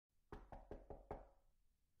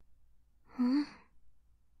Huh?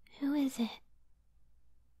 Who is it?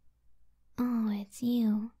 Oh, it's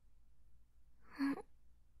you.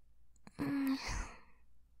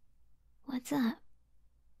 What's up?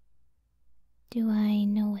 Do I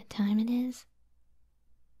know what time it is?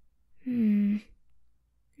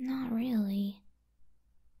 Not really.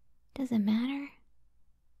 Does it matter?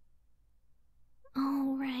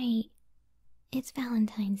 Oh, right. It's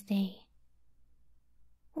Valentine's Day.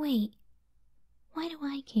 Wait, why do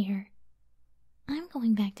I care? I'm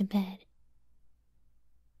going back to bed.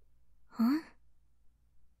 Huh?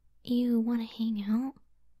 You want to hang out?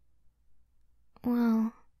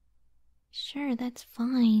 Well, sure, that's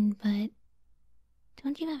fine, but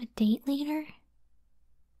don't you have a date later?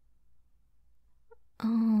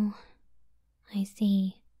 Oh, I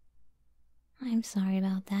see. I'm sorry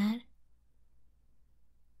about that.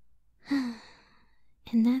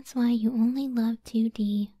 And that's why you only love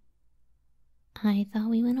 2D. I thought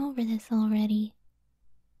we went over this already.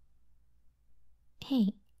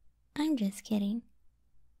 Hey, I'm just kidding.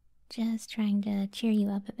 Just trying to cheer you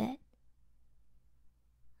up a bit.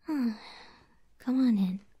 Come on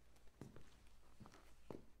in.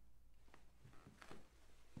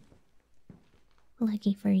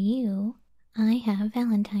 Lucky for you, I have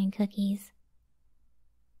Valentine cookies.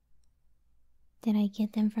 Did I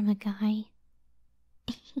get them from a guy?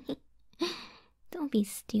 Don't be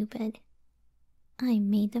stupid. I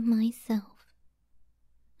made them myself.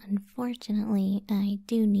 Unfortunately, I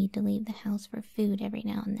do need to leave the house for food every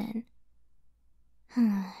now and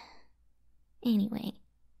then. Anyway,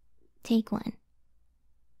 take one.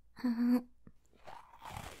 Huh?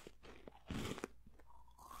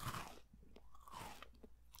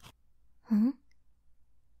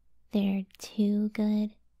 They're too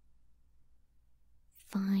good?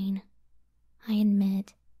 Fine. I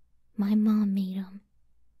admit, my mom made them.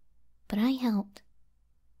 But I helped.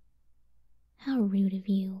 How rude of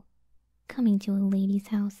you, coming to a lady's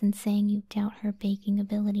house and saying you doubt her baking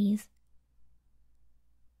abilities.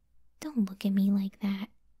 Don't look at me like that.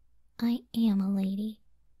 I am a lady.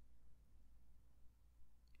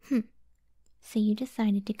 So you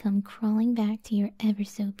decided to come crawling back to your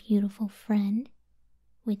ever-so-beautiful friend,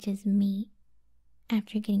 which is me,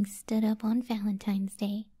 after getting stood up on Valentine's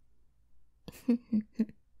Day.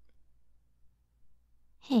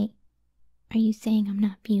 Hey, are you saying I'm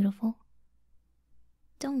not beautiful?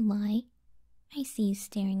 Don't lie. I see you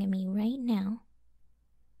staring at me right now.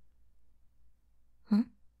 Huh?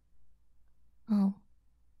 Oh,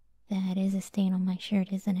 that is a stain on my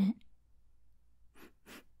shirt, isn't it?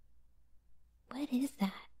 What is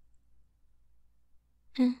that?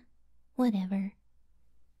 Whatever.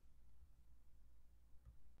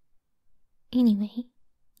 Anyway,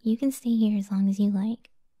 you can stay here as long as you like.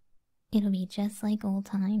 It'll be just like old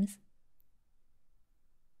times.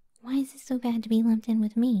 Why is it so bad to be lumped in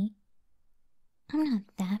with me? I'm not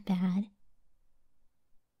that bad.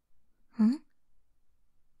 Huh?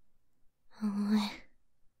 Oh,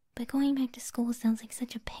 but going back to school sounds like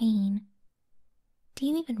such a pain. Do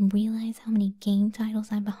you even realize how many game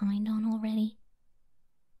titles I'm behind on already?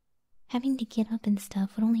 Having to get up and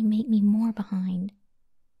stuff would only make me more behind.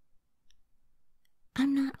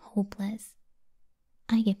 I'm not hopeless.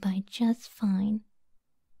 I get by just fine.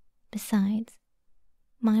 Besides,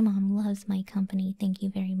 my mom loves my company, thank you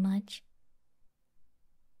very much.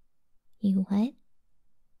 You what?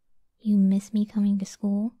 You miss me coming to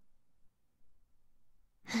school?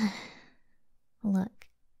 Look,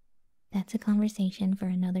 that's a conversation for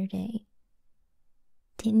another day.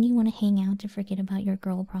 Didn't you want to hang out to forget about your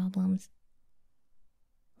girl problems?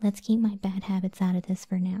 Let's keep my bad habits out of this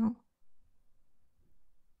for now.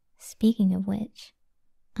 Speaking of which,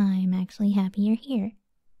 I'm actually happy you're here.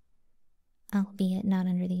 Albeit not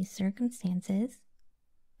under these circumstances,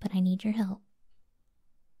 but I need your help.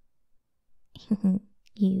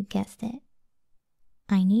 You guessed it.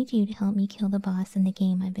 I need you to help me kill the boss in the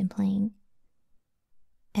game I've been playing.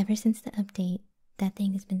 Ever since the update, that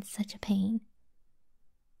thing has been such a pain.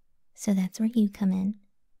 So that's where you come in.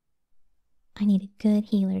 I need a good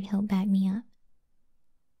healer to help back me up.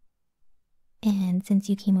 And since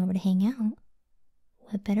you came over to hang out,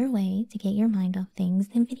 what better way to get your mind off things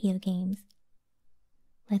than video games?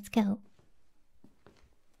 Let's go.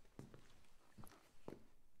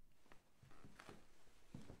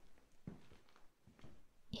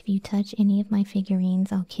 If you touch any of my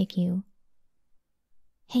figurines, I'll kick you.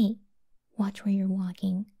 Hey, watch where you're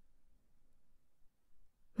walking.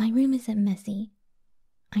 My room isn't messy.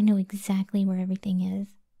 I know exactly where everything is.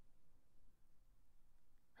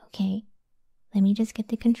 Okay, let me just get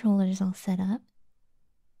the controllers all set up.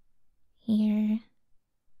 Here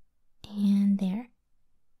and there.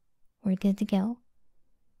 We're we're good to go.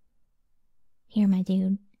 Here, my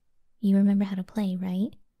dude. You remember how to play, right?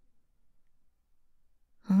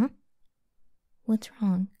 Huh? What's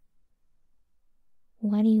wrong?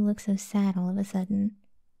 Why do you look so sad all of a sudden?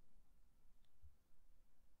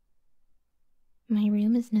 My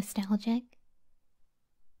room is nostalgic?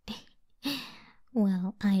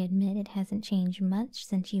 Well, I admit it hasn't changed much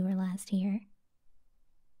since you were last here.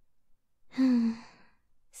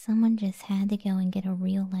 Someone just had to go and get a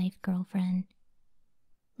real-life girlfriend,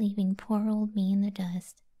 leaving poor old me in the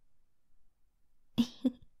dust.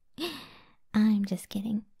 I'm just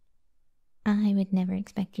kidding. I would never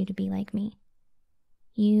expect you to be like me.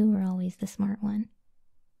 You were always the smart one.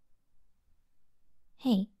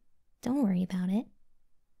 Hey, don't worry about it.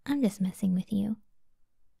 I'm just messing with you.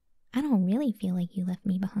 I don't really feel like you left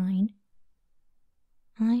me behind.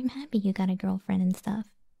 I'm happy you got a girlfriend and stuff.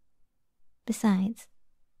 Besides,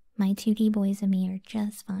 my 2D boys and me are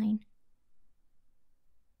just fine.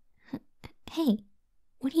 Hey,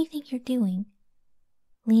 what do you think you're doing?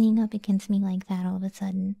 Leaning up against me like that all of a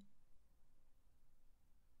sudden.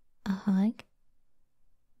 A hug?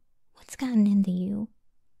 What's gotten into you?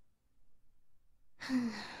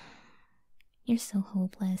 You're so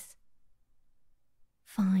hopeless.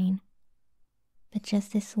 Fine. But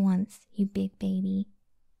just this once, you big baby.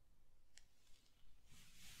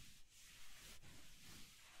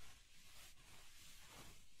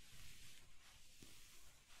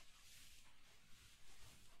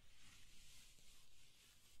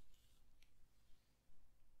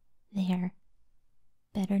 There.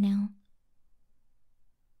 Better now?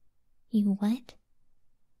 You what?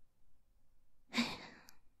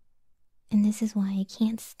 And this is why I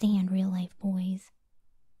can't stand real-life boys.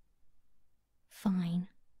 Fine.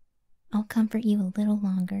 I'll comfort you a little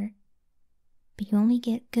longer. But you only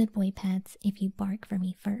get good boy pets if you bark for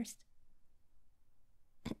me first.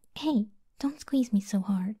 Hey, don't squeeze me so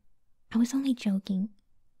hard. I was only joking.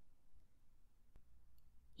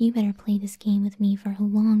 You better play this game with me for a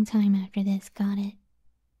long time after this, got it?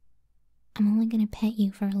 I'm only gonna pet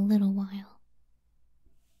you for a little while.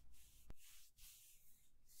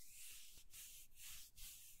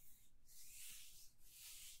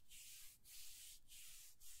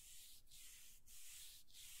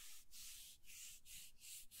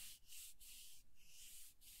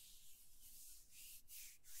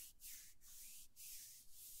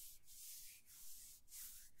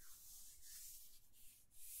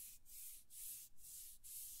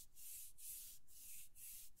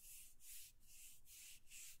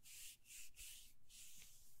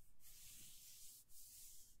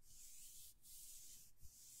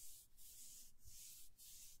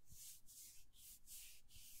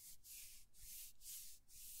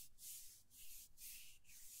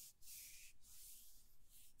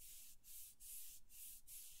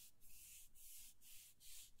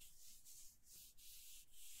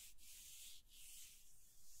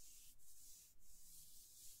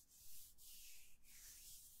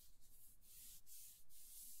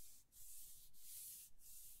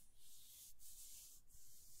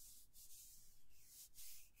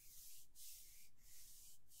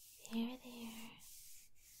 There, there.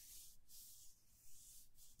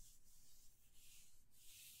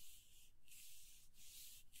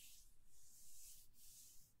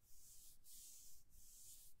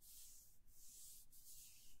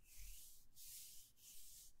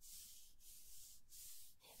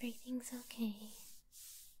 Everything's okay.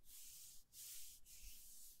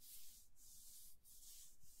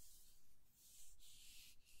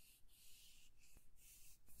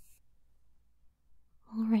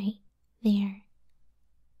 Alright, there.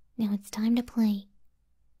 Now it's time to play.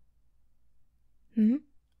 Hmm?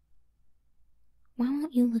 Why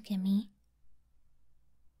won't you look at me?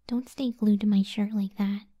 Don't stay glued to my shirt like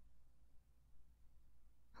that.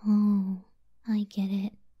 Oh, I get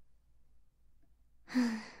it.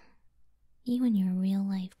 You and your real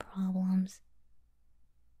life problems.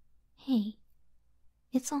 Hey,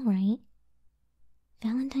 it's alright.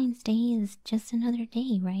 Valentine's Day is just another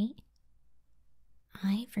day, right?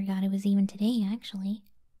 I forgot it was even today, actually.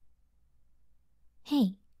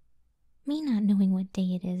 Hey, me not knowing what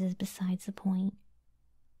day it is besides the point.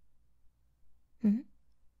 Hmm?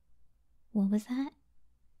 What was that?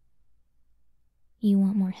 You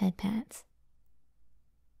want more head pats?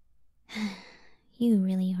 You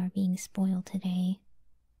really are being spoiled today.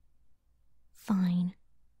 Fine,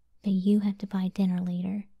 but you have to buy dinner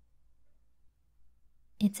later.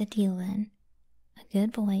 It's a deal then. A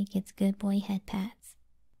good boy gets good boy head pats.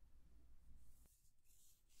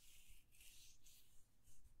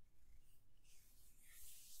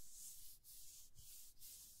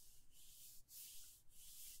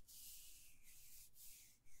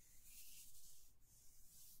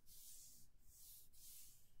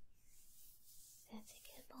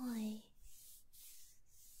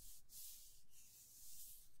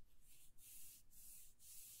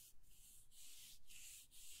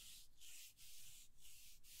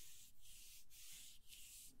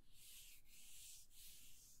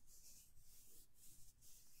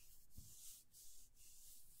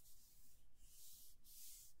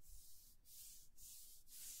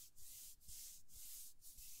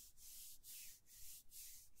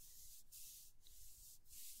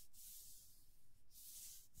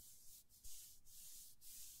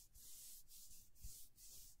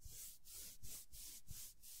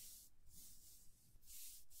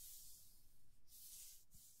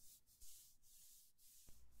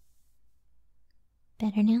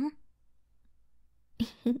 Better now?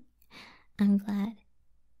 I'm glad.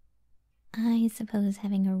 I suppose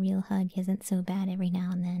having a real hug isn't so bad every now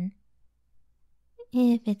and then.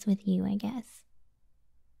 If it's with you, I guess.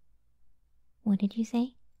 What did you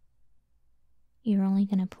say? You're only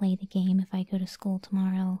gonna play the game if I go to school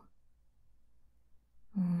tomorrow.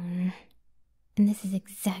 And this is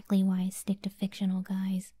exactly why I stick to fictional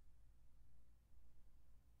guys.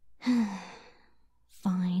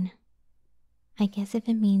 Fine. I guess if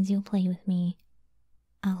it means you'll play with me,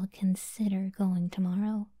 I'll consider going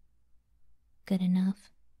tomorrow. Good enough.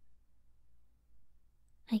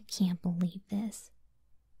 I can't believe this.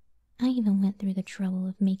 I even went through the trouble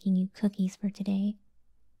of making you cookies for today,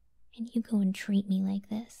 and you go and treat me like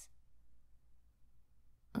this.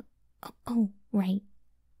 Oh, right.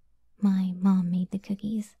 My mom made the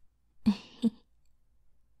cookies.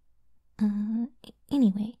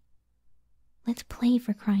 Anyway, let's play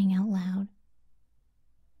for crying out loud.